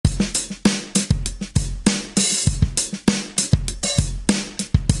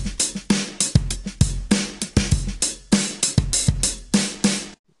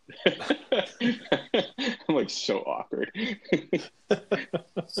I'm like so awkward.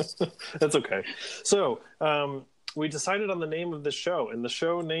 That's okay. So, we decided on the name of the show, and the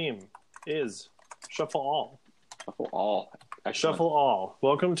show name is Shuffle All. Shuffle All. Excellent. Shuffle All.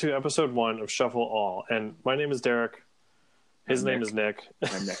 Welcome to episode 1 of Shuffle All. And my name is Derek. His name is Nick.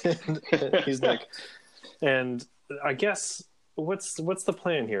 I'm Nick. He's Nick. And I guess what's the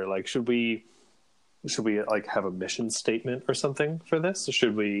plan here? Like, should we like have a mission statement or something for this?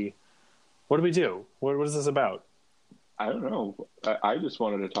 What do we do? What is this about? I don't know. I just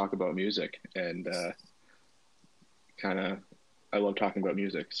wanted to talk about music, and I love talking about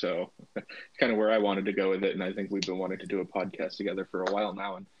music, so it's kind of where I wanted to go with it. And I think we've been wanting to do a podcast together for a while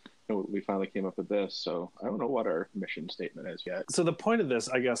now, and we finally came up with this. So I don't know what our mission statement is yet. So the point of this,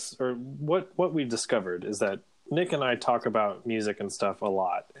 I guess, or what we discovered is that Nick and I talk about music and stuff a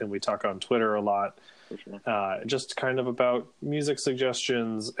lot, and we talk on Twitter a lot. For sure. Just kind of about music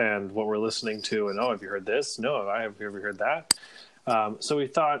suggestions and what we're listening to, and have you heard this? No, have you ever heard that? So we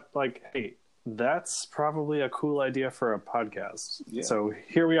thought, like, hey, that's probably a cool idea for a podcast. Yeah. So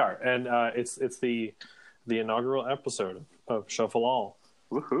here we are, and it's the inaugural episode of Shuffle All.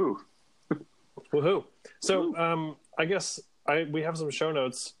 Woohoo! Woohoo! So I guess we have some show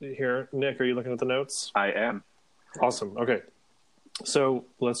notes here. Nick, are you looking at the notes? I am. Awesome. Okay, so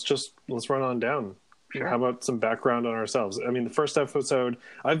let's run on down. Sure. How about some background on ourselves? I mean, the first episode,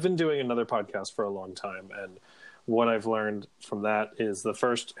 I've been doing another podcast for a long time, and what I've learned from that is the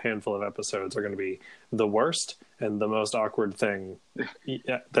first handful of episodes are going to be the worst and the most awkward thing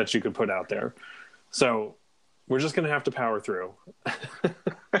that you could put out there. So we're just going to have to power through.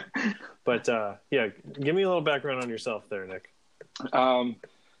 But give me a little background on yourself there, Nick.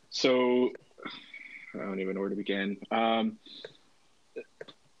 So I don't even know where to begin.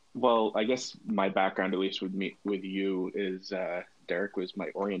 Well, I guess my background, at least with you, is Derek was my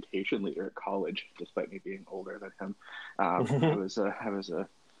orientation leader at college, despite me being older than him. I was a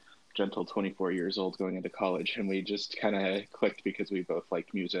gentle 24 years old going into college, and we just kind of clicked because we both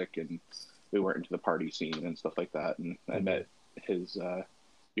liked music and we weren't into the party scene and stuff like that. And I met I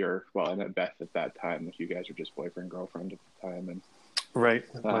met Beth at that time. You guys were just boyfriend, girlfriend at the time, and right,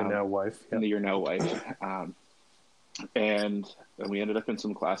 my now wife, and your now wife. And we ended up in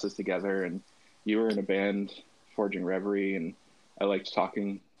some classes together, and you were in a band, Forging Reverie, and I liked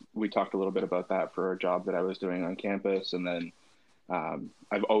talking. We talked a little bit about that for a job that I was doing on campus, and then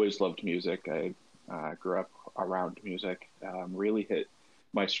I've always loved music. I grew up around music. Really hit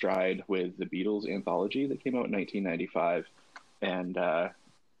my stride with the Beatles anthology that came out in 1995, and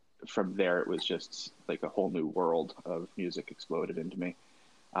from there it was just like a whole new world of music exploded into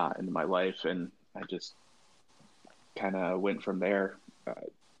my life, and I just kind of went from there,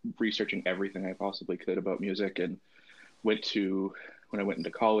 researching everything I possibly could about music, and when I went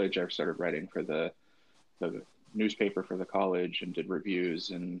into college, I started writing for the newspaper for the college and did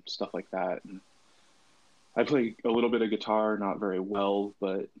reviews and stuff like that. And I play a little bit of guitar, not very well,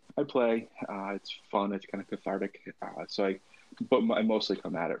 but I play. It's fun. It's kind of cathartic. But I mostly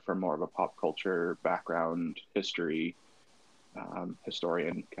come at it from more of a pop culture background, history,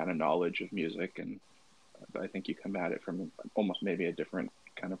 historian kind of knowledge of music, and I think you come at it from almost maybe a different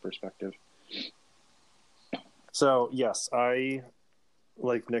kind of perspective. So yes, I,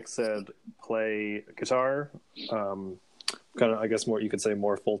 like Nick said, play guitar. Kind of, I guess, more you could say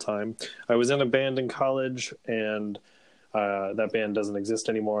more full time. I was in a band in college, and that band doesn't exist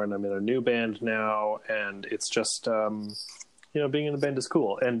anymore, and I'm in a new band now. And it's just being in a band is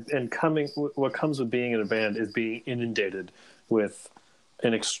cool, and what comes with being in a band is being inundated with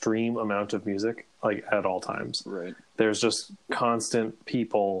an extreme amount of music, like at all times. Right. There's just constant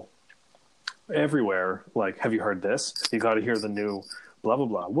people everywhere. Like, have you heard this? You got to hear the new blah, blah,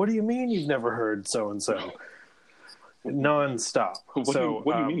 blah. What do you mean you've never heard so-and-so? Non-stop. What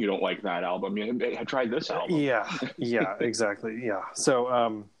do you mean you don't like that album? I tried this album. Yeah, exactly. Yeah.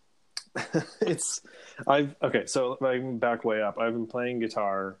 So, so I can back way up. I've been playing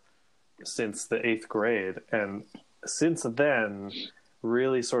guitar since the 8th grade. And since then,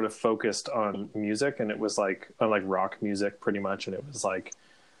 really sort of focused on music, and it was like rock music pretty much, and it was like,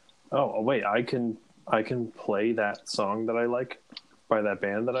 oh wait, I can play that song that I like by that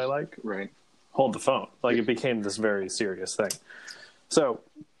band that I like. Right. Hold the phone. Like, it became this very serious thing. So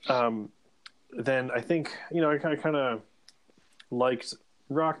then I think I kind of liked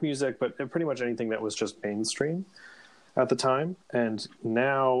rock music, but pretty much anything that was just mainstream at the time. And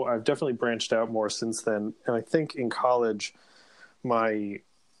now I've definitely branched out more since then, and I think in college my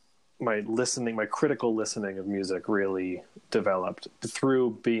critical listening of music really developed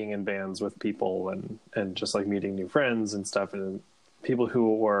through being in bands with people and just like meeting new friends and stuff, and people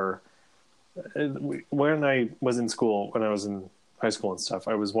who were When I was in school, when I was in high school and stuff,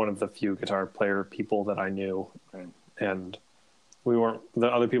 I was one of the few guitar player people that I knew, Right. and we weren't, the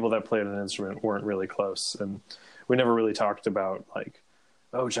other people that played an instrument weren't really close, and we never really talked about like,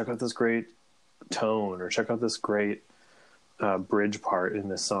 oh, check out this great tone or check out this great bridge part in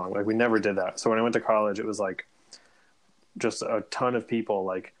this song. Like we never did that. So when I went to college, it was like just a ton of people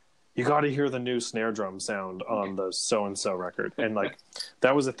like, you got to hear the new snare drum sound on the so and so record, and like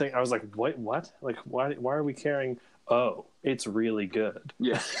that was a thing. I was like, what? Like, why are we caring? Oh, it's really good.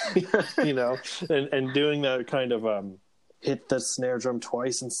 Yeah. You know, and doing that kind of hit the snare drum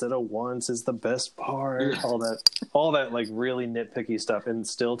twice instead of once is the best part. Yeah. All that like really nitpicky stuff, and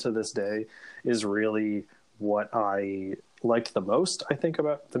still to this day is really what I liked the most. I think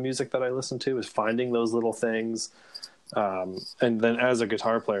about the music that I listen to is finding those little things. And then as a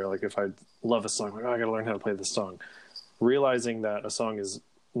guitar player, like if I love a song, like, oh, I got to learn how to play this song. Realizing that a song is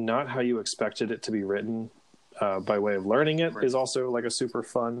not how you expected it to be written by way of learning it is also like a super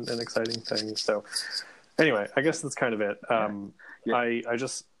fun and exciting thing. So anyway, I guess that's kind of it. Yeah.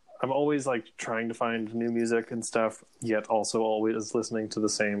 I'm always like trying to find new music and stuff, yet also always listening to the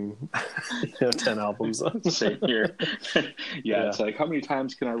same 10 albums. Same here. Yeah, it's like, how many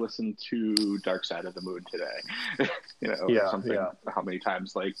times can I listen to Dark Side of the Moon today? How many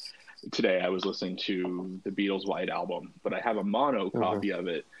times? Like today I was listening to the Beatles' White Album, but I have a mono copy of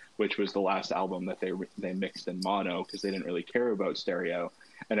it, which was the last album that they mixed in mono because they didn't really care about stereo.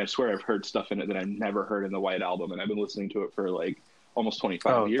 And I swear I've heard stuff in it that I've never heard in the White Album, and I've been listening to it for like almost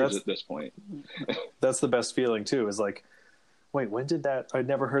 25 years at this point. That's the best feeling too, is like, wait, when did that? I'd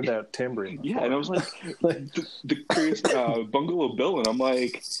never heard that timbre before. Yeah, and I was like the curious Bungalow Bill, and I'm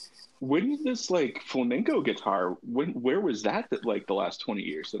like, when did this like flamenco guitar, where was that like the last 20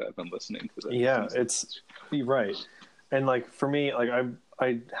 years that I've been listening to this? Yeah, you're right. And like for me, like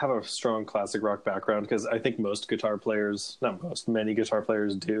I have a strong classic rock background because I think most guitar players, not most, many guitar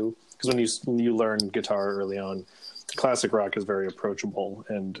players do, because when you learn guitar early on, classic rock is very approachable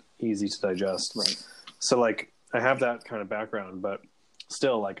and easy to digest. Right. So like I have that kind of background, but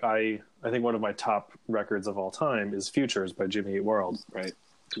still, like I think one of my top records of all time is Futures by Jimmy Eat World. Right.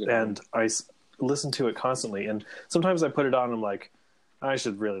 And I listen to it constantly, and sometimes I put it on and I'm like, I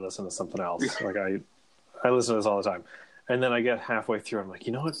should really listen to something else. Like I listen to this all the time. And then I get halfway through, I'm like,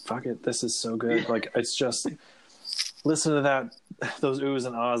 you know what? Fuck it. This is so good. Like, it's just, listen to those oohs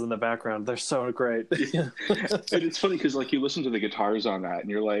and ahs in the background. They're so great. And it's funny because, like, you listen to the guitars on that and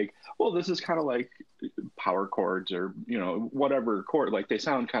you're like, well, this is kind of like power chords or, whatever chord. Like, they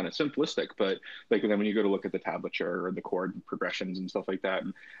sound kind of simplistic, but, like, then when you go to look at the tablature or the chord progressions and stuff like that,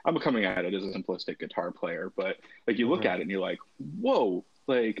 and I'm coming at it as a simplistic guitar player, but, like, you look at it and you're like, whoa.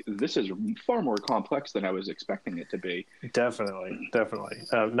 Like, this is far more complex than I was expecting it to be. Definitely.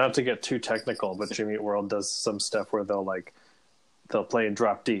 Not to get too technical, but Jimmy Eat World does some stuff where they'll play in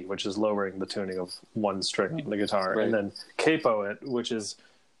drop D, which is lowering the tuning of one string on the guitar, and then capo it, which is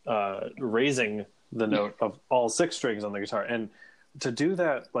raising the note of all 6 strings on the guitar. And to do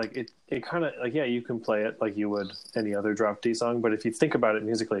that, like it kind of like, yeah, you can play it like you would any other drop D song, but if you think about it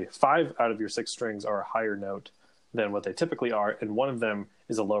musically, 5 out of your 6 strings are a higher note than what they typically are, and one of them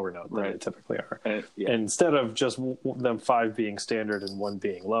is a lower note than they typically are. And instead of just them 5 being standard and 1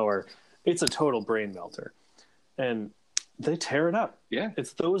 being lower, it's a total brain melter. And they tear it up. Yeah.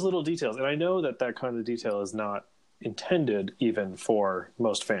 It's those little details. And I know that kind of detail is not intended even for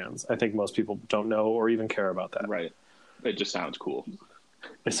most fans. I think most people don't know or even care about that. Right. It just sounds cool.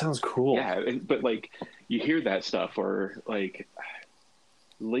 It sounds cool. Yeah, but like you hear that stuff, or like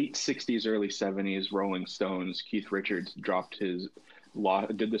late 60s, early 70s Rolling Stones, Keith Richards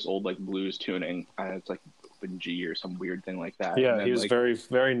did this old like blues tuning. It's like open G or some weird thing like that. Yeah, he was very,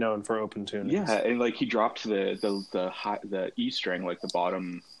 very known for open tuning. Yeah, and like he dropped the E string, like the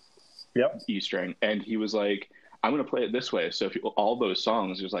bottom E string, and he was like, I'm going to play it this way. So all those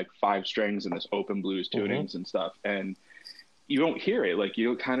songs, there's like 5 strings in this open blues tunings and stuff, and you don't hear it, like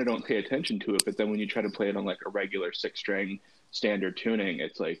you kind of don't pay attention to it, but then when you try to play it on like a regular 6-string standard tuning,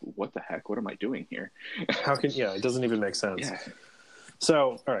 it's like, what the heck? What am I doing here? It doesn't even make sense. Yeah.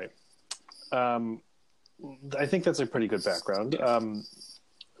 So, all right. I think that's a pretty good background.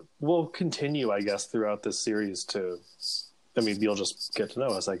 We'll continue, I guess, throughout this series you'll just get to know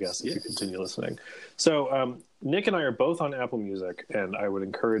us, I guess, if you continue listening. So, Nick and I are both on Apple Music, and I would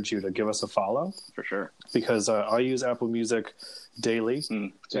encourage you to give us a follow. For sure. Because I use Apple Music daily,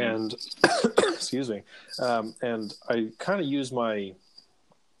 and excuse me, and I kind of use my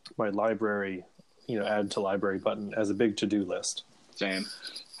library, add to library button as a big to-do list. Same.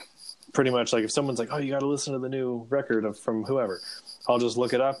 Pretty much, like if someone's like, oh, you got to listen to the new record from whoever, I'll just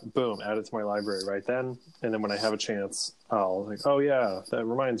look it up, boom, add it to my library right then. And then when I have a chance, I'll think, oh yeah, that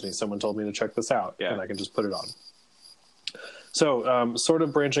reminds me, someone told me to check this out. Yeah. And I can just put it on. So sort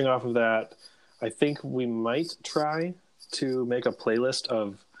of branching off of that, I think we might try to make a playlist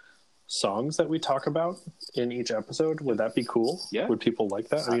of songs that we talk about in each episode. Would that be cool? Yeah. Would people like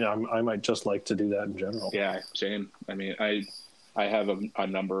that? I mean, I might just like to do that in general. Yeah, same. I mean, I have a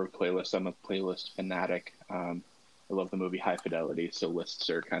number of playlists. I'm a playlist fanatic. I love the movie High Fidelity, so lists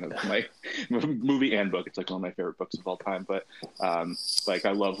are kind of my movie and book. It's like one of my favorite books of all time. But like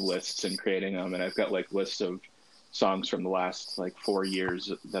I love lists and creating them, and I've got like lists of songs from the last like 4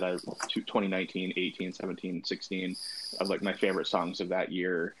 years that 2019, 18, 17, 16 of like my favorite songs of that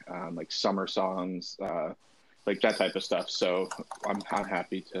year, like summer songs, like that type of stuff. So I'm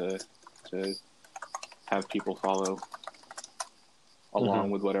happy to have people follow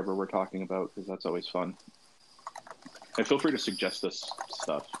along with whatever we're talking about, because that's always fun. And feel free to suggest this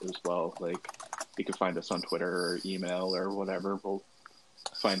stuff as well. Like you can find us on Twitter or email or whatever. We'll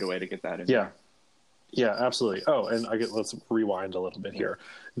find a way to get that in. Yeah. Yeah, absolutely. Oh, and let's rewind a little bit here.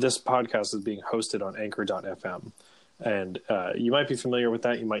 This podcast is being hosted on Anchor.fm. And you might be familiar with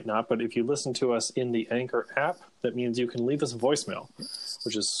that, you might not. But if you listen to us in the Anchor app, that means you can leave us a voicemail,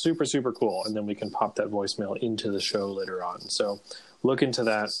 which is super, super cool. And then we can pop that voicemail into the show later on. So look into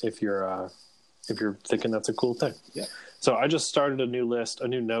that if you're thinking that's a cool thing. Yeah. So I just started a new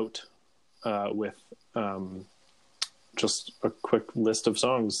note with just a quick list of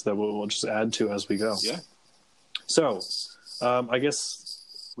songs that we'll just add to as we go. Yeah. So I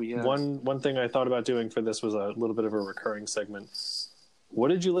guess one thing I thought about doing for this was a little bit of a recurring segment. What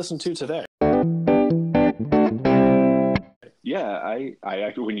did you listen to today? Yeah, I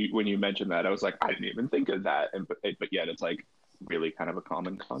actually when you mentioned that, I was like, I didn't even think of that, but yet it's like really kind of a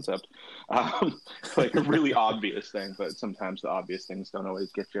common concept, like a really obvious thing, but sometimes the obvious things don't always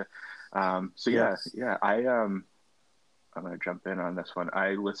get you. I'm going to jump in on this one.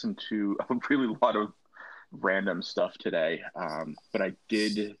 I listened to a really lot of random stuff today, but I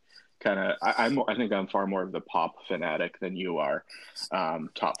did I think I'm far more of the pop fanatic than you are.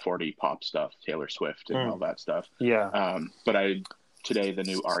 Top 40 pop stuff, Taylor Swift and all that stuff. Yeah. But today the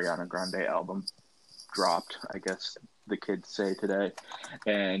new Ariana Grande album dropped, I guess the kids say today.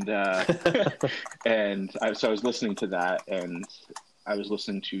 And so I was listening to that, and I was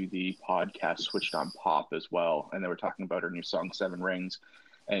listening to the podcast Switched on Pop as well, and they were talking about her new song Seven Rings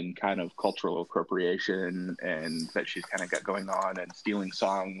and kind of cultural appropriation and that she's kind of got going on, and stealing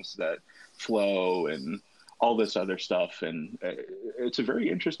songs that flow and all this other stuff. And it's a very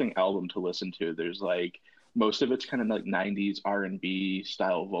interesting album to listen to. There's like most of it's kind of like 90s R&B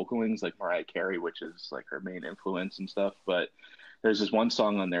style vocalings, like Mariah Carey, which is like her main influence and stuff. But there's this one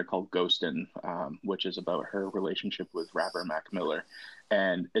song on there called Ghostin', which is about her relationship with rapper Mac Miller.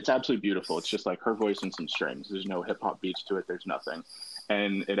 And it's absolutely beautiful. It's just like her voice and some strings. There's no hip hop beats to it. There's nothing.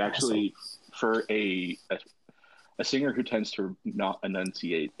 And it actually, for a singer who tends to not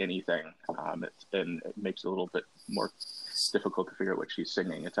enunciate anything, and it makes it a little bit more difficult to figure out what she's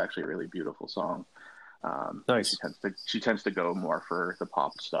singing. It's actually a really beautiful song. Nice. She tends to go more for the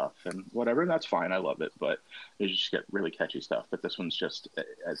pop stuff and whatever, and that's fine. I love it, but you just get really catchy stuff. But this one's just,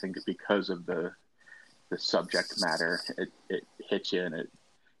 I think, because of the subject matter, it hits you, and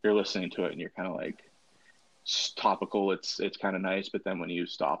you're listening to it, and you're kind of like, it's topical. It's kind of nice, but then when you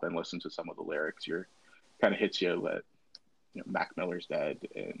stop and listen to some of the lyrics, you're kind of hits you that Mac Miller's dead,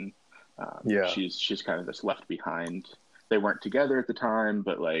 and she's kind of this left behind. They weren't together at the time,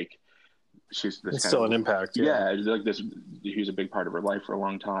 but like. She's this it's still an impact. Yeah, like this. He was a big part of her life for a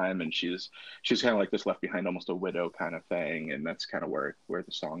long time, and she's kind of like this left behind, almost a widow kind of thing, and that's kind of where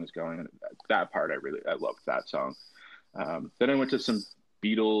the song is going. And that part, I loved that song. Then I went to some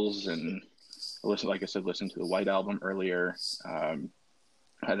Beatles, and listened to the White Album earlier.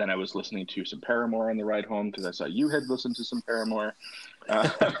 And then I was listening to some Paramore on the ride home because I saw you had listened to some Paramore.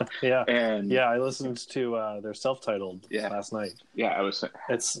 Yeah, and I listened to their self-titled last night. Yeah,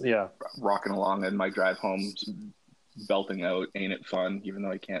 it's rocking along in my drive home, belting out "Ain't It Fun," even though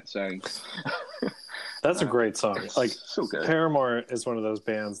I can't sing. That's a great song. Like, so good. Paramore is one of those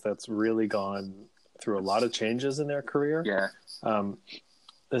bands that's really gone through a lot of changes in their career. Yeah.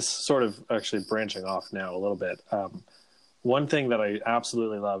 This sort of actually branching off now a little bit. One thing that I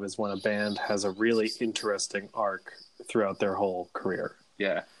absolutely love is when a band has a really interesting arc throughout their whole career.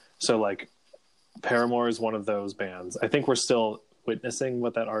 Yeah. So, like, Paramore is one of those bands. I think we're still witnessing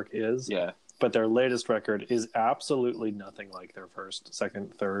what that arc is. Yeah. but their latest record is absolutely nothing like their first,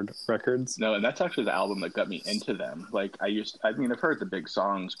 second, third records. No, and that's actually the album that got me into them. Like I've heard the big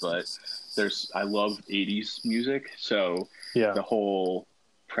songs, but I love 80s music. So Yeah. the whole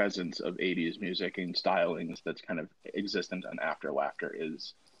presence of 80s music and stylings that's kind of existent on After Laughter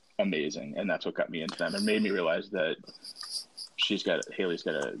is amazing. And that's what got me into them and made me realize that Hayley's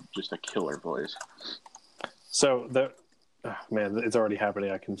got just a killer voice. So man, it's already happening.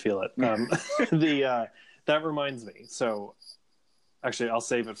 I can feel it. That reminds me. So actually, I'll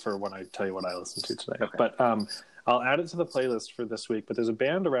save it for when I tell you what I listened to today. Okay. But I'll add it to the playlist for this week. But there's a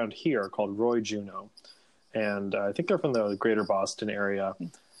band around here called Roy Juno, and I think they're from the greater Boston area.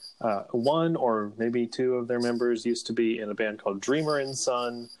 One or maybe two of their members used to be in a band called Dreamer and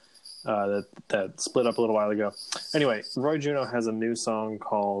Son that split up a little while ago. Anyway, Roy Juno has a new song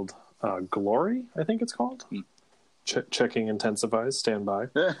called Glory, I think it's called. Checking intensifies. Stand by.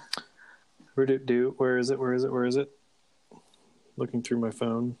 Where is it? Looking through my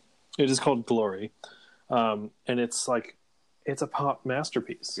phone. It is called Glory. And it's a pop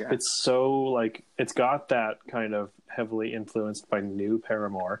masterpiece. Yeah. It's so it's got that kind of heavily influenced by new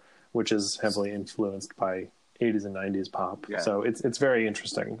Paramore, which is heavily influenced by 80s and 90s pop. Yeah. So it's very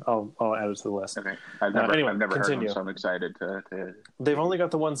interesting. I'll add it to the list. Okay. I've never heard them, so I'm excited to. They've only got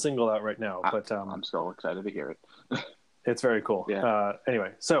the one single out right now, but I'm still excited to hear it. It's very cool. Yeah.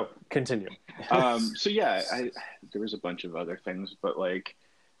 Anyway, so continue. So yeah, there was a bunch of other things, but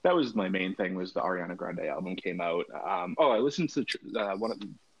that was my main thing. Was the Ariana Grande album came out. I listened to one of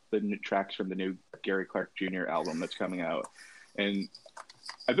the new tracks from the new Gary Clark Jr. album that's coming out, and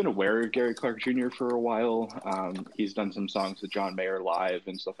I've been aware of Gary Clark Jr. for a while. He's done some songs with John Mayer live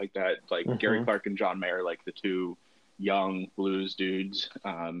and stuff like that. Gary Clark and John Mayer, the two young blues dudes,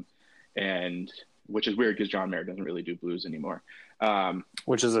 and which is weird because John Mayer doesn't really do blues anymore.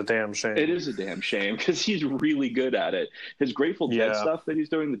 Which is a damn shame. It is a damn shame because he's really good at it. His Grateful Dead stuff that he's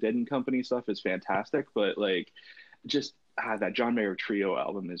doing, the Dead and Company stuff, is fantastic. But that John Mayer trio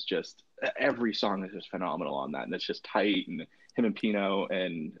album is just, every song is just phenomenal on that, and it's just tight. And him and Pino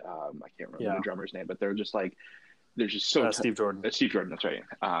and I can't remember the drummer's name, but they're just they're just so Steve Jordan. Steve Jordan, that's right.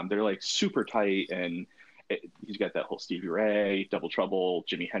 They're super tight, and he's got that whole Stevie Ray, Double Trouble,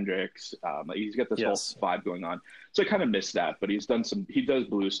 Jimi Hendrix. He's got this whole vibe going on. So I kind of missed that, but he does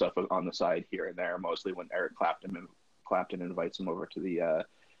blues stuff on the side here and there, mostly when Eric Clapton invites him over to the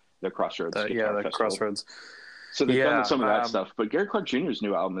Crossroads. The Crossroads. So they've done some of that stuff, but Gary Clark Jr.'s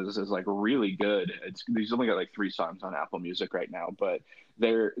new album is really good. He's only got 3 songs on Apple Music right now, but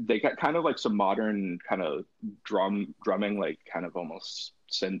they got kind of some modern kind of drumming, kind of almost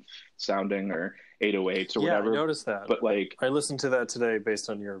synth sounding or 808s or whatever. Yeah, I noticed that. But I listened to that today based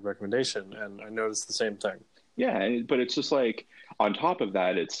on your recommendation, and I noticed the same thing. Yeah, but it's just on top of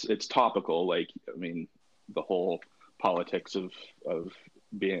that, it's topical. The whole politics of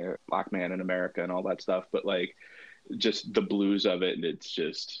being a black man in America and all that stuff, but just the blues of it, and it's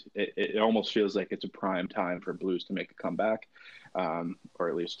just it almost feels like it's a prime time for blues to make a comeback, or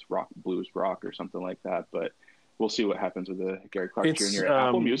at least blues rock or something like that. But we'll see what happens with the Gary Clark Jr.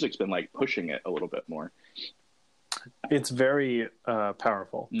 Apple Music's been pushing it a little bit more. It's very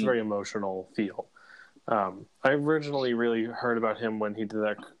powerful. It's very emotional feel. I originally really heard about him when he did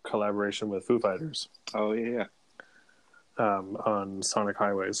that collaboration with Foo Fighters. Oh yeah. On Sonic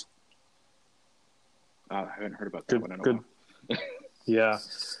Highways. I haven't heard about that one in a while. Yeah.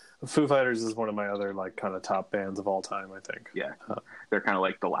 Foo Fighters is one of my other kind of top bands of all time, I think. Yeah. They're kind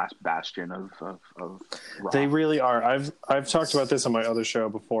of the last bastion of rock. They really are. I've talked about this on my other show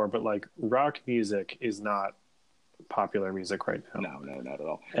before, but rock music is not popular music right now. No, not at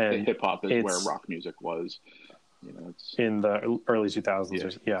all. And hip hop is where rock music was. It's in the early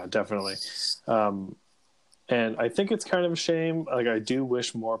 2000s. Yeah, definitely. And I think it's kind of a shame. I do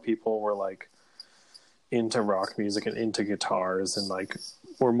wish more people were into rock music and into guitars, and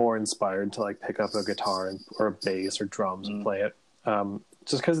were more inspired to pick up a guitar or a bass or drums and play it.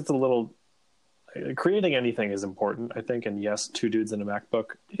 Just because it's a little, creating anything is important, I think. And yes, Two Dudes in a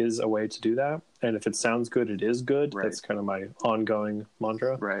MacBook is a way to do that. And if it sounds good, it is good. Right. That's kind of my ongoing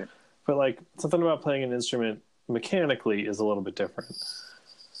mantra. Right. But something about playing an instrument mechanically is a little bit different.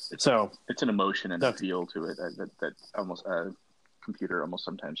 It's an emotion and a feel to it that almost a computer almost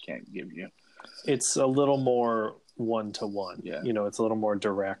sometimes can't give you. It's a little more one-to-one. Yeah. It's a little more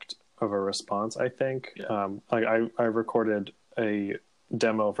direct of a response, I think. Yeah. I recorded a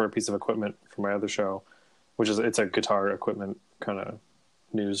demo for a piece of equipment for my other show, it's a guitar equipment kind of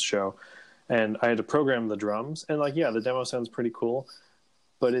news show. And I had to program the drums. And the demo sounds pretty cool,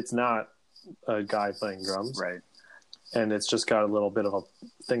 but it's not a guy playing drums. Right. and it's just got a little bit of a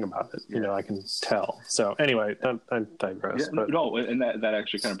thing about it. You know, I can tell. So anyway, I digress. Yeah, no, and that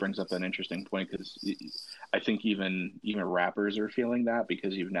actually kind of brings up an interesting point, because I think even rappers are feeling that,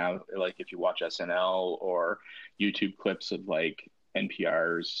 because you've now, like, if you watch SNL or YouTube clips of like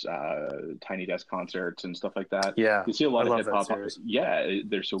NPR's Tiny Desk concerts and stuff like that, yeah, you see a lot of hip hop. Yeah,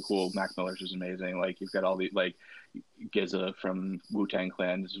 they're so cool. Mac Miller's is amazing. Like, you've got all the, like, GZA from Wu-Tang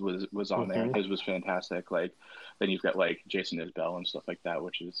Clan was on there, and his was fantastic. Like, then you've got like Jason Isbell and stuff like that,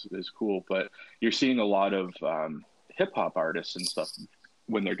 which is cool. But you're seeing a lot of hip hop artists and stuff,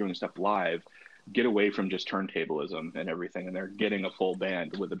 when they're doing stuff live, get away from just turntablism and everything, and they're getting a full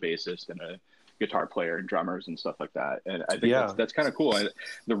band with a bassist and a guitar player and drummers and stuff like that. And I think that's kind of cool. And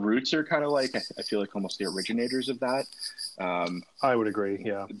the Roots are kind of like, I feel like, almost the originators of that. I would agree.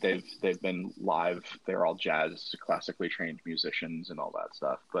 Yeah, they've been live. They're all jazz, classically trained musicians and all that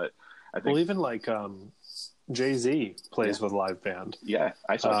stuff. But I think, well, even like Jay-Z plays with a live band. Yeah,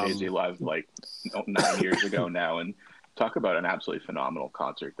 I saw Jay-Z live like 9 years ago now, and talk about an absolutely phenomenal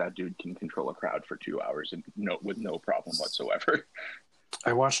concert. That dude can control a crowd for 2 hours and with no problem whatsoever.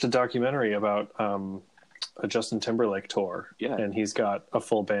 I watched a documentary about a Justin Timberlake tour, and he's got a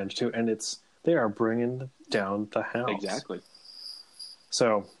full band too, and they are bringing down the house. Exactly.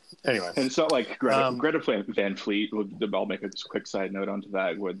 So anyway, and it's not like Greta Van Fleet. I'll make a quick side note onto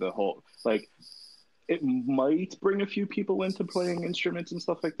that, with the whole, like, it might bring a few people into playing instruments and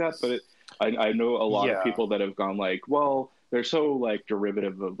stuff like that, but I know a lot of people that have gone like, well, they're so like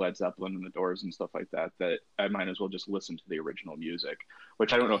derivative of Led Zeppelin and the Doors and stuff like that, that I might as well just listen to the original music,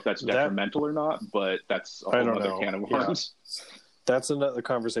 which I don't know if that's detrimental or not, but that's a whole other can of worms. Yeah. That's another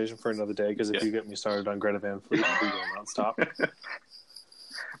conversation for another day, because if you get me started on Greta Van Fleet, we will not stop.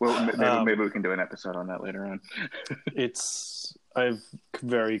 Well, maybe we can do an episode on that later on. I have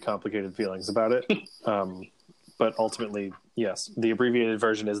very complicated feelings about it. But ultimately, yes, the abbreviated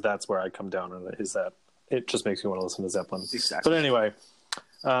version is that's where I come down on it, is that it just makes me want to listen to Zeppelin. Exactly. But anyway,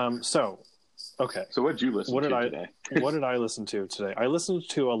 okay. So what did you listen to today? What did I listen to today? I listened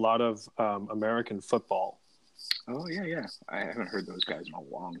to a lot of American football. Oh, yeah. I haven't heard those guys in a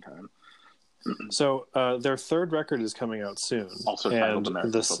long time. So their third record is coming out soon. Also titled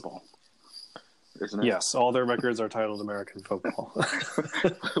American Football. Isn't it? Yes, all their records are titled American Football.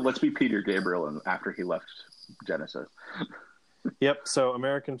 Let's be Peter Gabriel after he left Genesis. Yep, so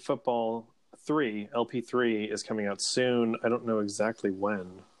American Football 3, LP3, is coming out soon. I don't know exactly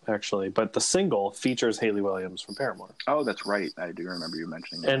when, actually, but the single features Hayley Williams from Paramore. Oh, that's right. I do remember you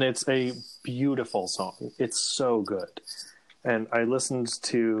mentioning that. And it's a beautiful song. It's so good. And I listened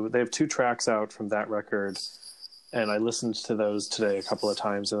to... They have 2 tracks out from that record, and I listened to those today a couple of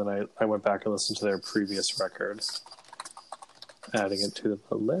times, and then I went back and listened to their previous record, adding it to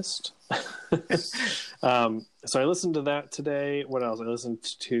the list. So I listened to that today. What else? I listened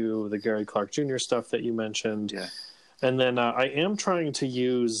to the Gary Clark Jr. stuff that you mentioned. Yeah. And then I am trying to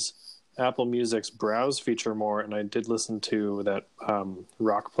use Apple Music's Browse feature more, and I did listen to that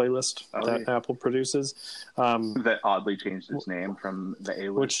rock playlist Apple produces. That oddly changed its name from the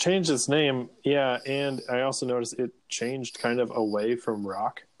A-list. Which changed its name, yeah, and I also noticed it changed kind of away from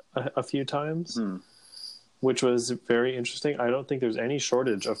rock a few times, which was very interesting. I don't think there's any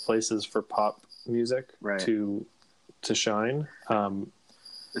shortage of places for pop music to shine.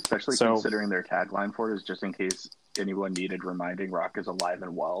 Especially considering their tagline for it is just in case anyone needed reminding, rock is alive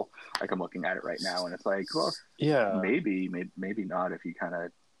and well. Like, I'm looking at it right now, and it's like, well, maybe not if you kind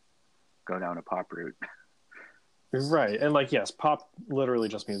of go down a pop route. Right. And like, yes, pop literally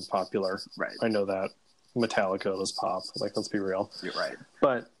just means popular. Right. I know that. Metallica was pop. Like, let's be real. You're right.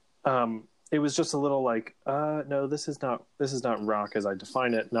 But it was just a little like, no, this is not rock as I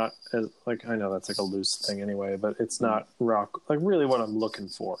define it. Not as, like, I know that's like a loose thing anyway, but it's not rock, like really what I'm looking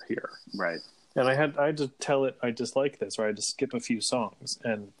for here. Right. And I had to tell it I dislike this, or I had to skip a few songs.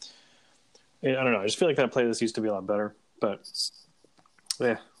 And I don't know. I just feel like that playlist used to be a lot better. But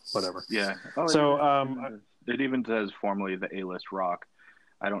whatever. Yeah. Oh, so it even says formerly the A-list rock.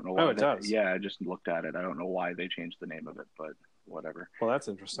 I don't know why. Oh, it does. Yeah, I just looked at it. I don't know why they changed the name of it, but whatever. Well, that's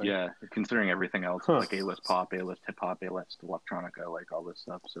interesting. Yeah, considering everything else, like A-list pop, A-list hip hop, A-list electronica, like all this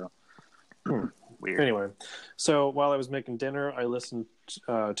stuff. So weird. Anyway, so while I was making dinner, I listened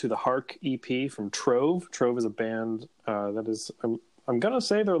to the Hark EP from Trove. Trove is a band that is, I'm gonna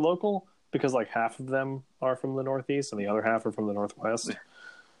say they're local because like half of them are from the Northeast and the other half are from the Northwest.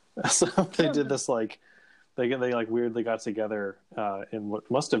 So they did this like they like weirdly got together in what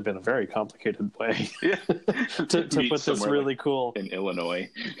must have been a very complicated way to put this really cool in Illinois.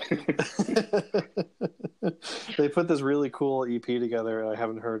 They put this really cool EP together. I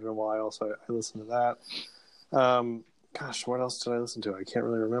haven't heard in a while, so I listened to that. gosh, what else did I listen to? I can't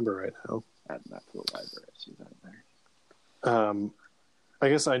really remember right now. Add that to the library. I see that there. I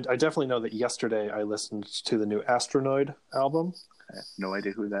guess I definitely know that yesterday I listened to the new Astronoid album. I have no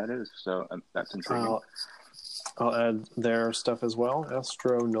idea who that is, so that's intriguing. I'll add their stuff as well.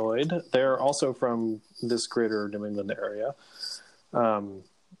 Astronoid. They're also from this greater New England area.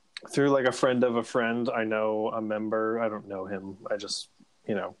 Through like a friend of a friend, I know a member. I don't know him. I just,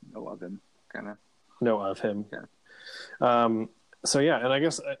 know of him, kind of. Know of him. Yeah. So yeah, and I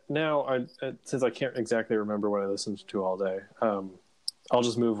guess now, since I can't exactly remember what I listened to all day, I'll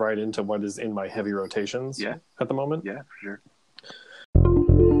just move right into what is in my heavy rotations at the moment. Yeah, for sure.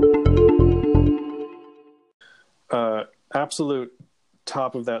 Absolute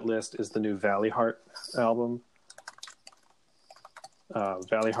top of that list is the new Valley Heart album.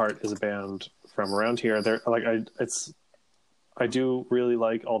 Valley Heart is a band from around here. They're like I do really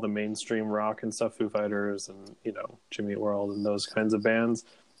like all the mainstream rock and stuff, Foo Fighters and Jimmy Eat World and those kinds of bands.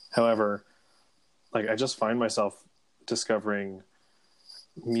 However, like I just find myself discovering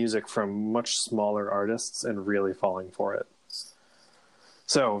music from much smaller artists and really falling for it.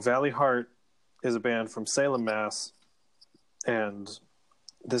 So Valley Heart is a band from Salem, Mass. And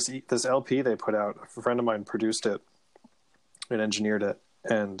this LP they put out, a friend of mine produced it and engineered it,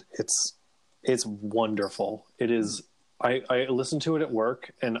 and it's wonderful. It is. I listen to it at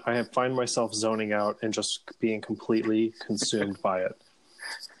work, and I find myself zoning out and just being completely consumed by it.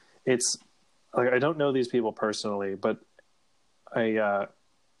 It's like I don't know these people personally, but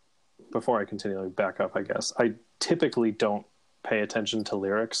before I continue, back up, I guess I typically don't pay attention to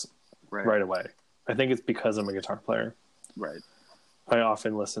lyrics right away. I think it's because I'm a guitar player. Right. I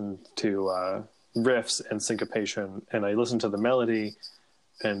often listen to riffs and syncopation, and I listen to the melody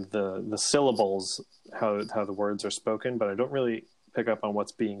and the syllables, how the words are spoken, but I don't really pick up on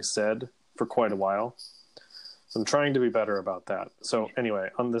what's being said for quite a while. So I'm trying to be better about that. So anyway,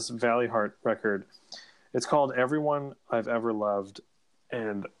 on this Valley Heart record, it's called Everyone I've Ever Loved,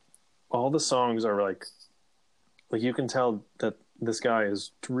 and all the songs are like you can tell that this guy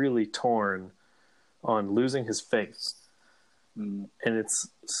is really torn on losing his faith. And it's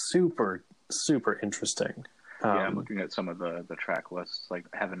super, super interesting. I'm looking at some of the track lists, like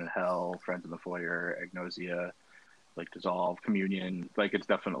Heaven and Hell, Friends in the Foyer, Agnosia, like Dissolve, Communion. Like it's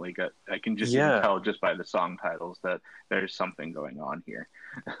definitely got. I can just tell just by the song titles that there's something going on here.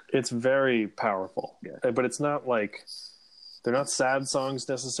 It's very powerful, but it's not like they're not sad songs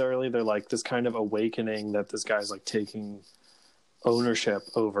necessarily. They're like this kind of awakening that this guy's like taking ownership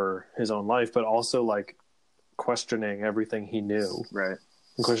over his own life, but also like questioning everything he knew, right?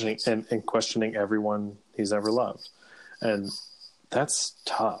 And questioning everyone he's ever loved, and that's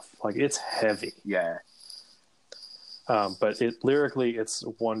tough. Like it's heavy, but lyrically it's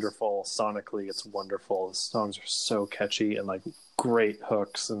wonderful. Sonically, it's wonderful. The songs are so catchy and like great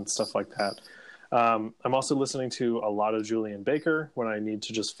hooks and stuff like that. I'm also listening to a lot of Julian Baker when I need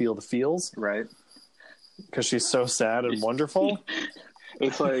to just feel the feels, right? Because she's so sad and wonderful.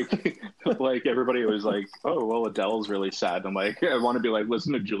 It's like everybody was like, "Oh, well, Adele's really sad." I'm like, I want to be like,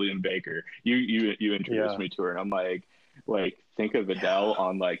 listen to Julian Baker. You introduced me to her, and I'm like think of Adele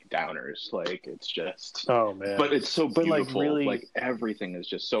on like downers. Like it's just but it's so beautiful. Like really, like everything is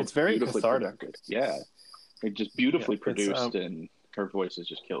just so it's very beautifully cathartic. produced. Yeah, it's just beautifully produced, and her voice is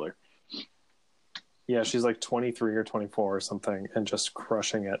just killer. Yeah, she's like 23 or 24 or something, and just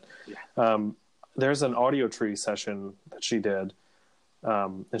crushing it. Yeah. There's an Audio Tree session that she did.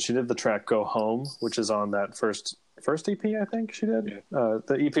 And she did the track "Go Home," which is on that first EP, I think she did. Yeah.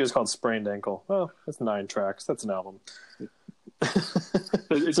 The EP is called "Sprained Ankle." Well, that's 9 tracks. That's an album.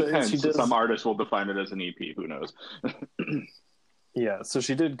 It depends. Some artists will define it as an EP. Who knows? Yeah. So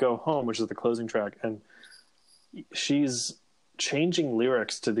she did "Go Home," which is the closing track, and she's changing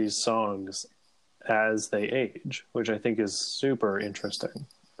lyrics to these songs as they age, which I think is super interesting.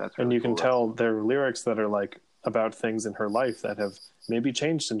 That's really and you can tell they're lyrics that are like about things in her life that have maybe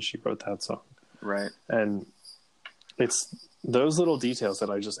changed since she wrote that song. Right. And it's those little details that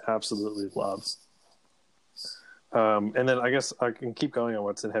I just absolutely love. And then I guess I can keep going on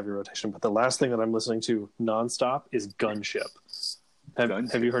what's in heavy rotation, but the last thing that I'm listening to nonstop is Gunship.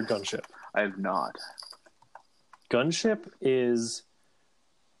 Have you heard Gunship? I have not. Gunship is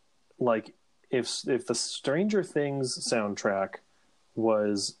like if the Stranger Things soundtrack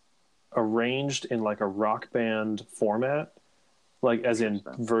was arranged in like a rock band format, like as in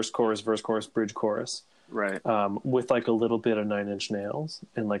verse chorus, bridge chorus, right? With like a little bit of Nine Inch Nails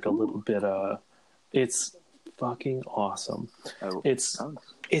and like a little bit of, it's fucking awesome.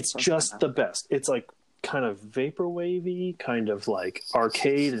 It's just the best. It's like kind of vaporwavy, kind of like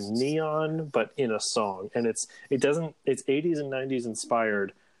arcade and neon, but in a song. And it's 80s and 90s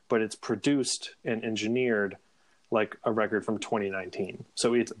inspired, but it's produced and engineered like a record from 2019.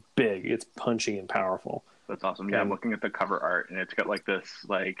 So it's big, it's punchy and powerful. That's awesome. Yeah, I'm looking at the cover art, and it's got like this,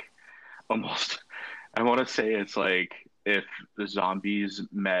 like almost. I want to say it's like if the Zombies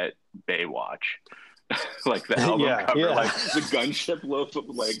met Baywatch, like the album cover, like the gunship logo,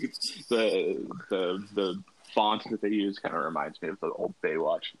 like the font that they use kind of reminds me of the old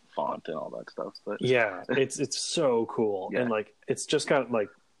Baywatch font and all that stuff. But yeah, it's so cool, and like it's just got like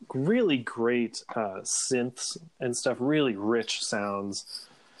really great synths and stuff, really rich sounds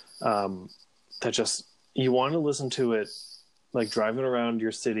that just you want to listen to it like driving around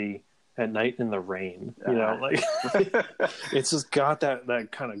your city at night in the rain, you know, like it's just got that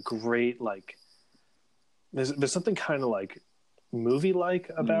kind of great, like there's something kind of like movie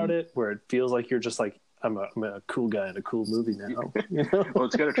like about it, where it feels like you're just like, I'm a cool guy in a cool movie now. You know? Well,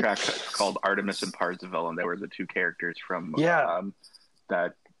 it's got a track called Artemis and Parzival, and they were the two characters from that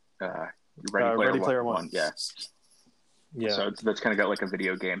Ready Player One. Yeah. So that's kind of got like a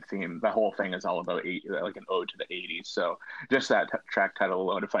video game theme. The whole thing is all about like an ode to the 80s. So just that track title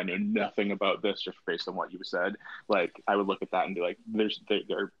alone, if I knew nothing about this, just based on what you said, like I would look at that and be like, they're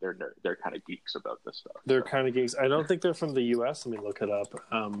kind of geeks about this stuff. They're kind of geeks. I don't think they're from the U.S. Let me look it up.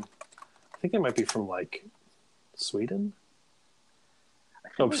 I think they might be from like Sweden.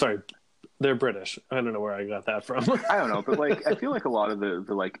 Sorry. They're British. I don't know where I got that from. I don't know, but like I feel like a lot of the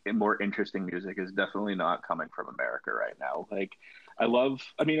like more interesting music is definitely not coming from America right now. Like I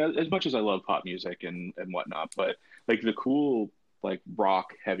mean, as much as I love pop music and whatnot, but like the cool like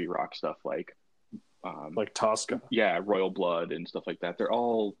heavy rock stuff, like Tosca, Royal Blood and stuff like that. They're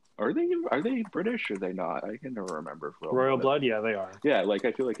all are they British or are they not? I can never remember. Royal Blood, yeah, they are. Yeah, like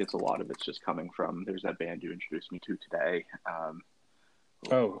I feel like it's a lot of it's just coming from. There's that band you introduced me to today.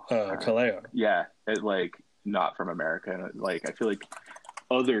 Kaleo. Yeah, like not from America. Like I feel like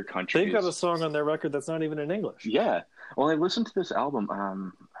other countries. They've got a song on their record that's not even in English. Yeah. Well, I listened to this album.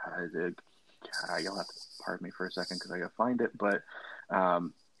 You'll have to pardon me for a second because I gotta find it, but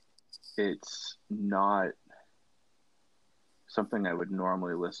it's not something I would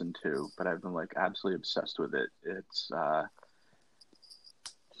normally listen to, but I've been like absolutely obsessed with it. It's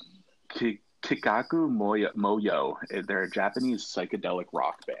Kikaku Moyo. They're a Japanese psychedelic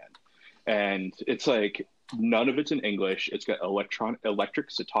rock band, and it's like none of it's in English. It's got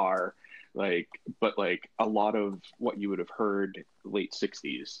electric sitar, but a lot of what you would have heard late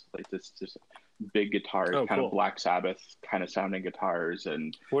 '60s, like this big guitars, of Black Sabbath kind of sounding guitars.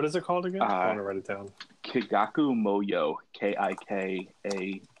 And what is it called again? I want to write it down. Kikaku Moyo,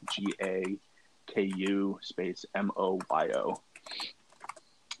 KIKAGAKU space MOYO.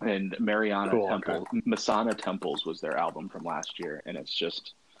 And Masana Temples was their album from last year, and it's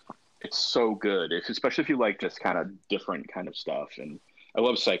so good. Especially if you like just kind of different kind of stuff. And I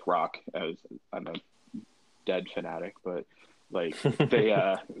love psych rock. I'm a Dead fanatic, but like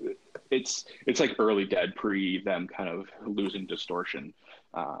they, it's like early Dead, pre them kind of losing distortion.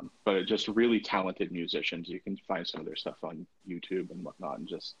 But just really talented musicians. You can find some of their stuff on YouTube and whatnot, and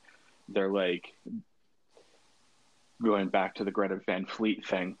just they're like. Going back to the Greta Van Fleet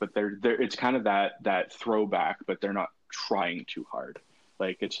thing, but they're it's kind of that throwback, but they're not trying too hard.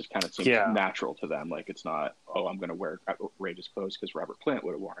 Like it just kind of seems natural to them. Like it's not, I'm going to wear outrageous clothes because Robert Plant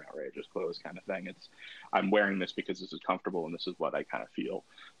would have worn outrageous clothes kind of thing. It's I'm wearing this because this is comfortable and this is what I kind of feel.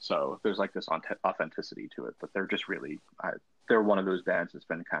 So there's like this authenticity to it, but they're just really they're one of those bands that's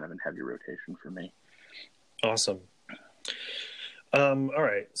been kind of in heavy rotation for me. Awesome. All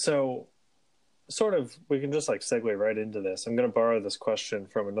right, so. Sort of, we can just like segue right into this. I'm going to borrow this question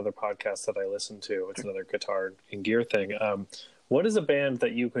from another podcast that I listen to. It's another guitar and gear thing. What is a band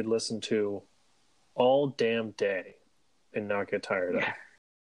that you could listen to all damn day and not get tired of?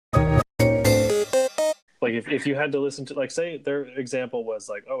 Like if you had to listen to, like, say their example was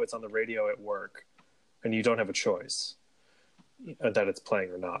like, oh, it's on the radio at work and you don't have a choice that it's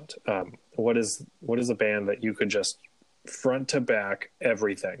playing or not. What is a band that you could just front to back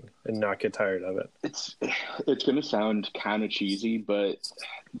everything and not get tired of it? It's going to sound kind of cheesy, but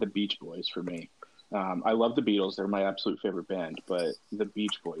the Beach Boys for me. I love the Beatles. They're my absolute favorite band, but the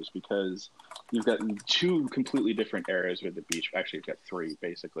Beach Boys, because you've got two completely different eras with the Beach. Actually, you've got three,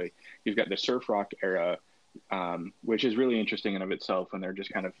 basically. You've got the surf rock era, which is really interesting in of itself when they're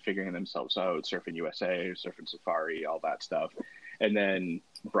just kind of figuring themselves out, Surfing USA, Surfing Safari, all that stuff. And then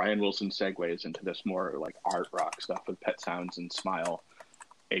Brian Wilson segues into this more like art rock stuff with Pet Sounds and Smile,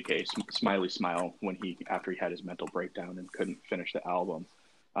 aka Smiley Smile, after he had his mental breakdown and couldn't finish the album.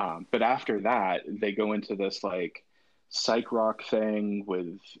 But after that, they go into this like psych rock thing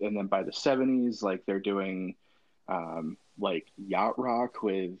and then by the 70s, like they're doing like yacht rock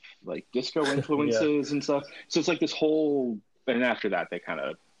with like disco Yeah. influences and stuff. So it's like this whole, and after that, they kind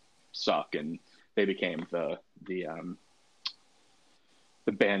of suck and they became the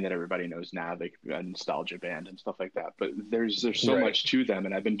band that everybody knows now, like a nostalgia band and stuff like that. But there's so Right. much to them,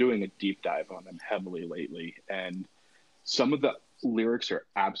 and I've been doing a deep dive on them heavily lately. And some of the lyrics are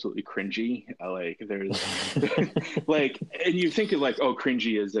absolutely cringy. Like there's like, and you think of like, oh,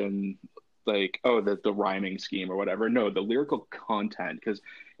 cringy is in like, oh, the rhyming scheme or whatever. No, the lyrical content, because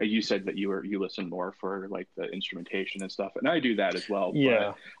you said that you listen more for like the instrumentation and stuff, and I do that as well.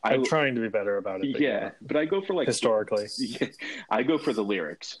 Yeah. But I'm I trying to be better about it, but yeah, but I go for like historically. I go for the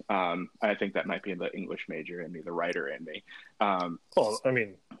lyrics. I think that might be the English major in me, the writer in me. Well, I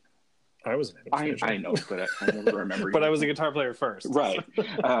mean, I was an English I major. know, but I never remember. But I was a guitar player first. Right.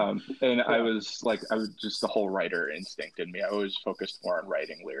 And I was just the whole writer instinct in me. I always focused more on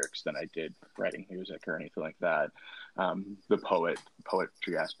writing lyrics than I did writing music or anything like that. The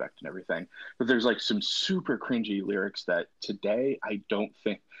poetry aspect and everything. But there's like some super cringy lyrics that today I don't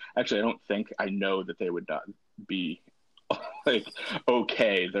think I know that they would not be like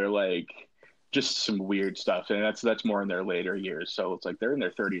okay. They're like just some weird stuff, and that's more in their later years. So it's like they're in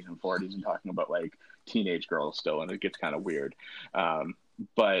their 30s and 40s and talking about like teenage girls still, and it gets kind of weird.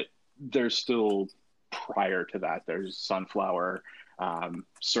 But there's still prior to that. There's Sunflower,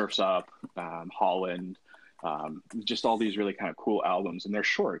 Surfs Up, Holland, just all these really kind of cool albums, and they're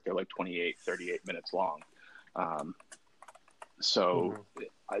short. They're like 28, 38 minutes long. So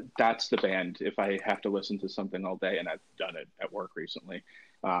that's the band. If I have to listen to something all day, and I've done it at work recently,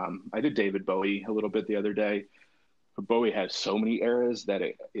 I did David Bowie a little bit the other day. But Bowie has so many eras that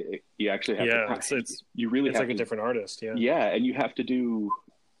you actually have to. You really it's have like a different artist. Yeah. Yeah, and you have to do.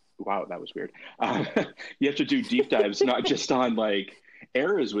 Wow, that was weird. You have to do deep dives, not just on like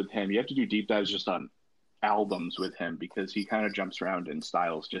eras with him. You have to do deep dives just on albums with him because he kind of jumps around in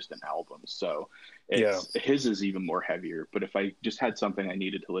styles just in albums. So his is even more heavier. But if I just had something I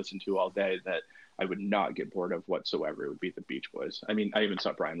needed to listen to all day that I would not get bored of whatsoever, it would be the Beach Boys. I mean, I even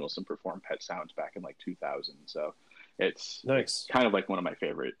saw Brian Wilson perform Pet Sounds back in like 2000. So it's nice. Kind of like one of my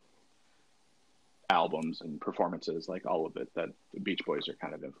favorite albums and performances, like all of it, that the Beach Boys are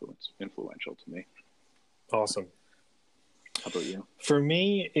kind of influential to me. Awesome. How about you? For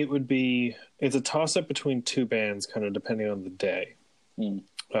me, it's a toss-up between two bands, kind of depending on the day.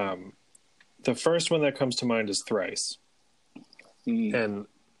 The first one that comes to mind is Thrice. And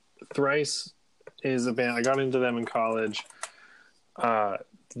Thrice is a band, I got into them in college. I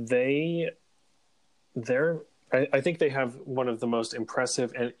think they have one of the most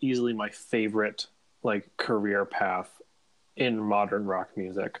impressive and easily my favorite like career path in modern rock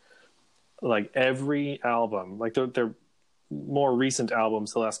music. Like every album, like their more recent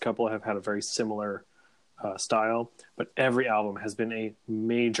albums, the last couple have had a very similar style, but every album has been a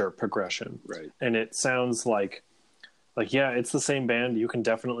major progression. Right. And it sounds like yeah, it's the same band. You can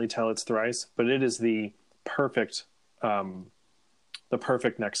definitely tell it's Thrice, but it is the perfect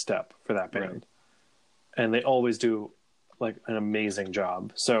next step for that band. Right. And they always do like an amazing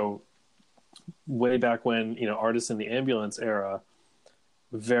job. So way back when, Artists in the Ambulance era,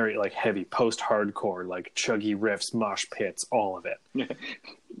 very like heavy post-hardcore, like chuggy riffs, mosh pits, all of it.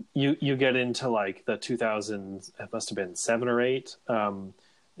 You get into like the 2000s, it must have been 7 or 8, and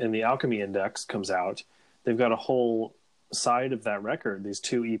the Alchemy Index comes out. They've got a whole side of that record, these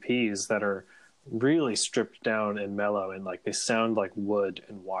 2 EPs that are really stripped down and mellow, and like they sound like wood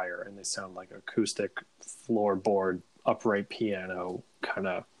and wire, and they sound like acoustic floorboard upright piano, kind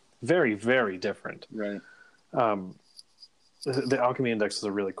of very, very different. Right. The Alchemy Index is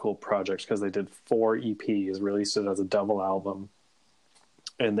a really cool project because they did 4 EPs, released it as a double album,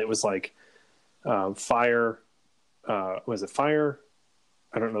 and it was like Fire. Was it Fire?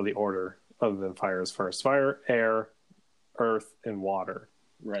 I don't know the order other than Fire is first. Fire, Air, Earth, and Water.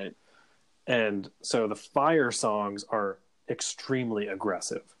 Right. And so the Fire songs are extremely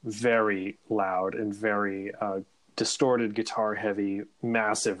aggressive, very loud, and very distorted guitar heavy,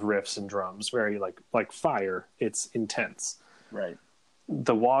 massive riffs and drums. Very like Fire. It's intense. Right.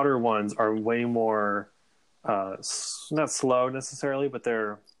 The Water ones are way more not slow necessarily, but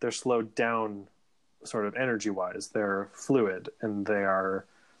they're slowed down sort of energy wise. They're fluid and they are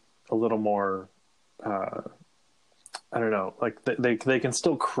a little more I don't know, like they can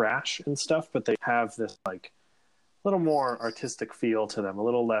still crash and stuff, but they have this like little more artistic feel to them, a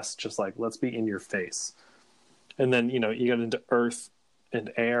little less just like let's be in your face. And then you get into Earth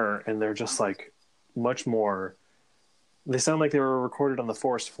and Air, and they're just like much more they sound like they were recorded on the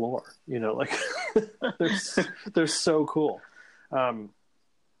forest floor. You know, like they're so cool.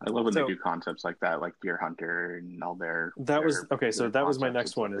 I love when they do concepts like that, like Deer Hunter and all their. That was okay. So that was my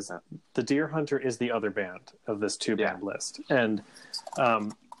next one. Is like the Deer Hunter is the other band of this 2-band list, and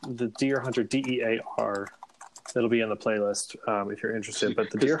the Deer Hunter DEAR. It'll be in the playlist if you're interested.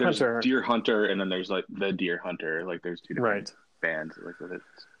 But the Deer Hunter, and then there's like the Deer Hunter. Like there's two different bands. Like it's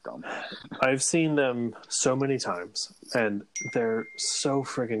dumb. I've seen them so many times, and they're so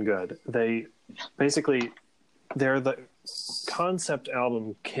freaking good. They basically they're the concept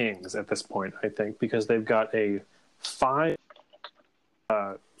album kings at this point, I think, because they've got a 5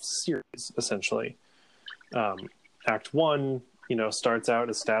 series essentially. Act 1, starts out,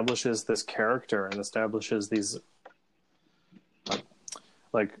 establishes this character and establishes these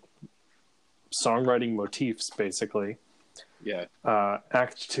like songwriting motifs, basically. Yeah.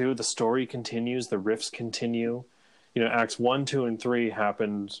 Act 2, the story continues, the riffs continue. Acts 1, 2, and 3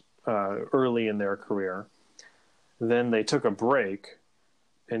 happened early in their career. Then they took a break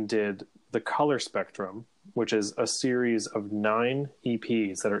and did the Color Spectrum, which is a series of 9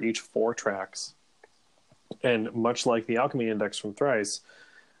 EPs that are each 4 tracks. And much like the Alchemy Index from Thrice,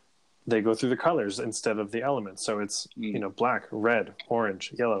 they go through the colors instead of the elements. So it's, black, red,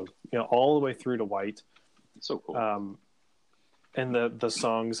 orange, yellow, all the way through to white. It's so cool. And the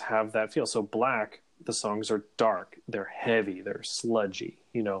songs have that feel. So black, the songs are dark. They're heavy. They're sludgy.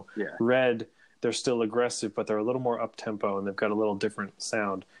 Red, they're still aggressive, but they're a little more up-tempo, and they've got a little different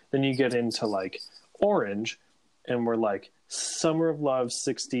sound. Then you get into, like, orange, and we're, like, Summer of Love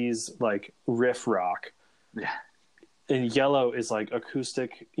 60s, like, riff rock. Yeah. And yellow is, like,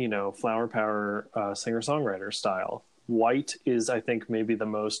 acoustic, flower power singer-songwriter style. White is, I think, maybe the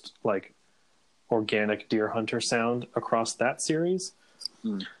most, like, organic Deer Hunter sound across that series.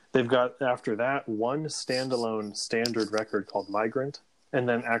 They've got, after that, one standalone standard record called Migrant. And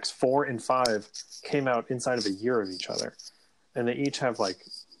then Acts 4 and 5 came out inside of a year of each other. And they each have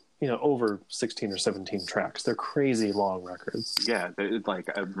over 16 or 17 tracks. They're crazy long records. Yeah,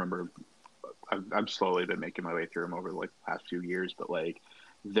 I remember I've slowly been making my way through them over the past few years, but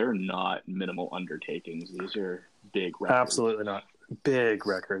they're not minimal undertakings. These are big records. Absolutely not. Big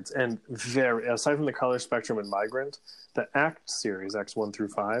records. And aside from the Color Spectrum and Migrant, the Act series, Acts 1 through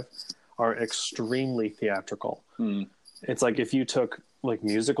 5, are extremely theatrical. It's like if you took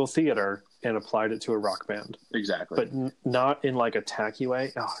musical theater and applied it to a rock band. Exactly. But not in a tacky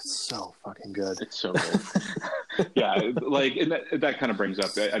way. Oh, it's so fucking good. It's so good. Yeah, and that kind of brings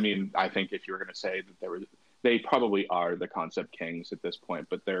up, I mean, I think if you were going to say that they probably are the concept kings at this point,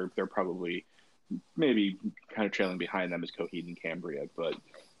 but they're probably maybe kind of trailing behind them is Coheed and Cambria, but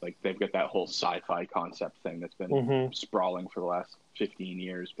they've got that whole sci-fi concept thing that's been sprawling for the last 15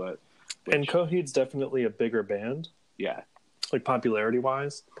 years, and Coheed's definitely a bigger band. Yeah. Popularity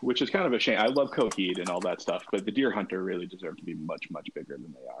wise, which is kind of a shame. I love Coheed and all that stuff, but the Deer Hunter really deserve to be much, much bigger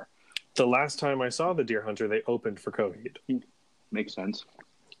than they are. The last time I saw the Deer Hunter, they opened for Coheed. Makes sense.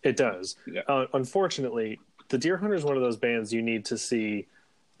 It does. Yeah. Unfortunately, the Deer Hunter is one of those bands you need to see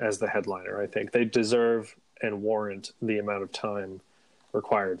as the headliner. I think they deserve and warrant the amount of time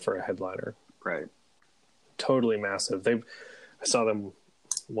required for a headliner. Right. Totally massive. I saw them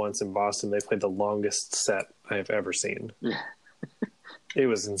once in Boston. They played the longest set I have ever seen. Yeah. It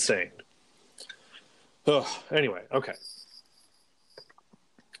was insane. Oh, anyway, okay.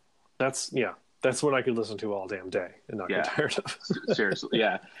 That's what I could listen to all damn day and not get tired of. Seriously,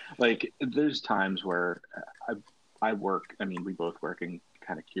 yeah. There's times where I work. I mean, we both work in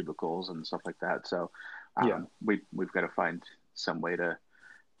kind of cubicles and stuff like that. So we've got to find some way to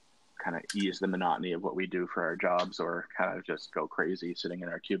kind of ease the monotony of what we do for our jobs, or kind of just go crazy sitting in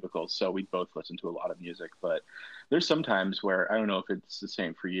our cubicles. So we both listen to a lot of music, but there's some times where, I don't know if it's the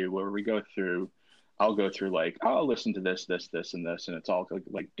same for you, where I'll go through I'll listen to this, and this, and it's all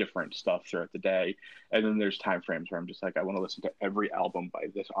different stuff throughout the day. And then there's time frames where I'm just I want to listen to every album by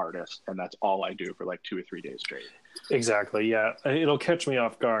this artist, and that's all I do for 2 or 3 days straight. Exactly. Yeah. It'll catch me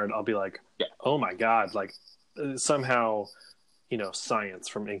off guard. I'll be oh my God, somehow, science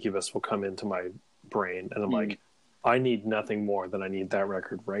from Incubus will come into my brain, and I'm I need nothing more than I need that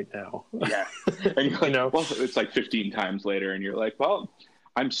record right now. Yeah. And you're well, it's 15 times later, and you're well,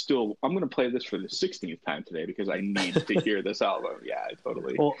 I'm going to play this for the 16th time today because I need to hear this album. Yeah,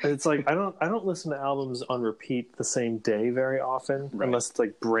 totally. Well, it's I don't listen to albums on repeat the same day very often, unless it's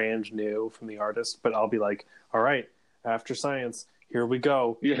brand new from the artist. But I'll be all right, After Science, here we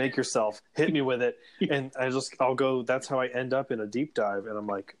go. Yeah. Make yourself, hit me with it. And I'll go, that's how I end up in a deep dive. And I'm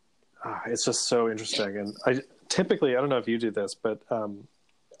it's just so interesting. And I typically, I don't know if you do this, but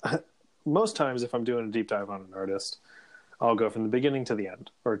most times if I'm doing a deep dive on an artist, I'll go from the beginning to the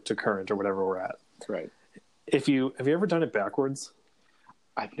end, or to current, or whatever we're at. Right. Have you ever done it backwards?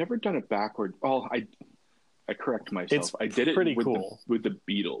 I've never done it backward. Oh, I correct myself. It's I did it pretty with cool. with the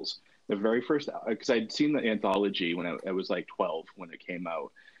Beatles. The very first, because I'd seen the anthology when I was like 12 when it came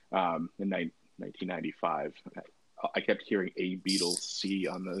out in 1995. I kept hearing A Beatles C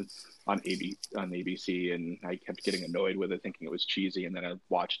on ABC, and I kept getting annoyed with it, thinking it was cheesy. And then I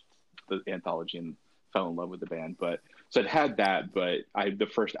watched the anthology and fell in love with the band. But so it had that. But the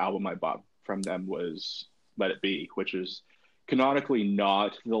first album I bought from them was Let It Be, which is canonically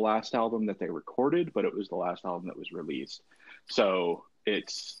not the last album that they recorded, but it was the last album that was released. So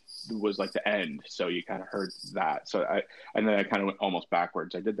it was like the end. So you kind of heard that. And then I kind of went almost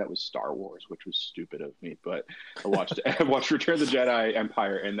backwards. I did that with Star Wars, which was stupid of me, but I watched Return of the Jedi,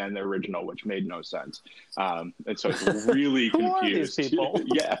 Empire, and then the original, which made no sense. And so it's really confused. Who are these people?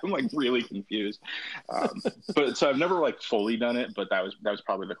 Yeah, I'm like really confused. But so I've never like fully done it, but that was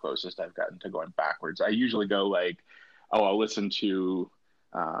probably the closest I've gotten to going backwards. I usually go like, I'll listen to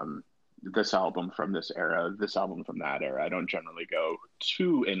this album from this era, this album from that era. I don't generally go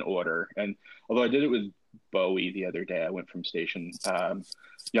too in order. And although I did it with Bowie the other day, I went from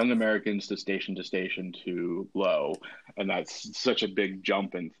Young Americans to Station to Low. And that's such a big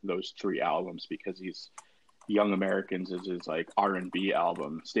jump in those three albums, because Young Americans is his like R&B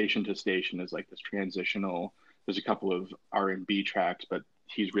album. Station to Station is like this transitional. There's a couple of R&B tracks, but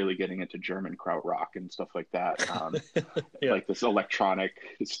he's really getting into German krautrock and stuff like that, Yeah. like this electronic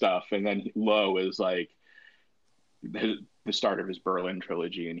stuff. And then Low is like the start of his Berlin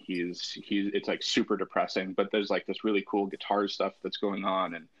trilogy, and it's like super depressing, but there's like this really cool guitar stuff that's going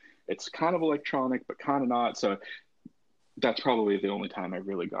on, and it's kind of electronic but kind of not. So that's probably the only time I've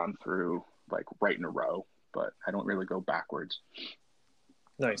really gone through like right in a row, but I don't really go backwards.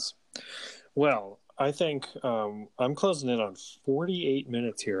 Nice. Well, I think I'm closing in on 48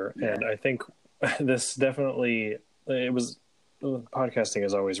 minutes here, and I think this definitely, podcasting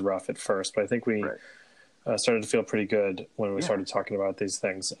is always rough at first, but I think we started to feel pretty good when we started talking about these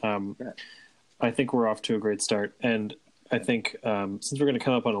things. I think we're off to a great start, and I think since we're going to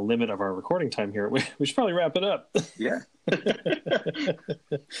come up on a limit of our recording time here, we should probably wrap it up. Yeah.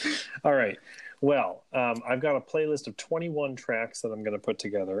 All right. Well, I've got a playlist of 21 tracks that I'm going to put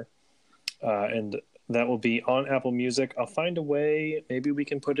together, and that will be on Apple Music. I'll find a way. Maybe we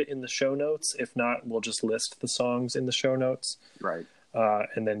can put it in the show notes. If not, we'll just list the songs in the show notes. Right.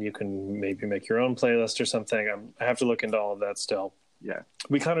 And then you can maybe make your own playlist or something. I have to look into all of that still. Yeah.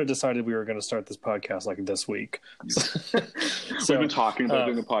 We kind of decided we were going to start this podcast like this week. So, we've been talking about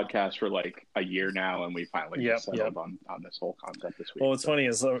doing a podcast for like a year now, and we finally settled on this whole concept this week. Well, what's funny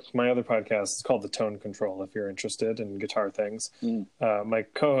is my other podcast is called The Tone Control, if you're interested in guitar things. My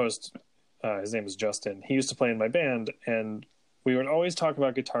co-host, his name is Justin. He used to play in my band, and we would always talk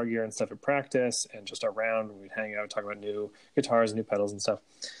about guitar gear and stuff at practice and just around. We'd hang out, talk about new guitars, new pedals and stuff.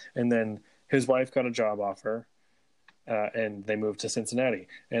 And then his wife got a job offer, and they moved to Cincinnati.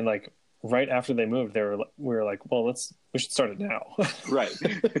 And like right after they moved, we were like, well, we should start it now. Right.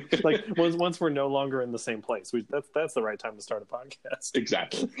 Like once we're no longer in the same place, that's the right time to start a podcast.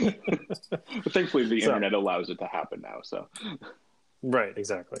 Exactly. But thankfully the internet allows it to happen now. So. Right.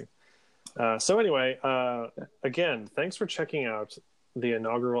 Exactly. So anyway, again, thanks for checking out the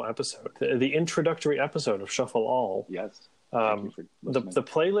inaugural episode, the introductory episode of Shuffle All. Yes. The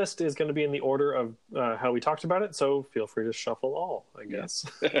playlist is going to be in the order of how we talked about it, so feel free to shuffle all, I guess.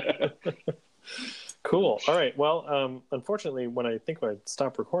 Cool. All right. Well, unfortunately, when I think I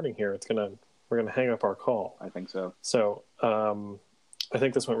stop recording here, we're gonna hang up our call. I think so. So I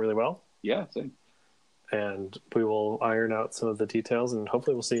think this went really well. Yeah, same. And we will iron out some of the details, and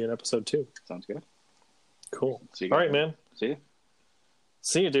hopefully we'll see you in episode 2. Sounds good. Cool. See you all right, man. See you.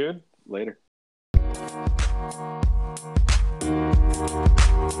 See you, dude. Later.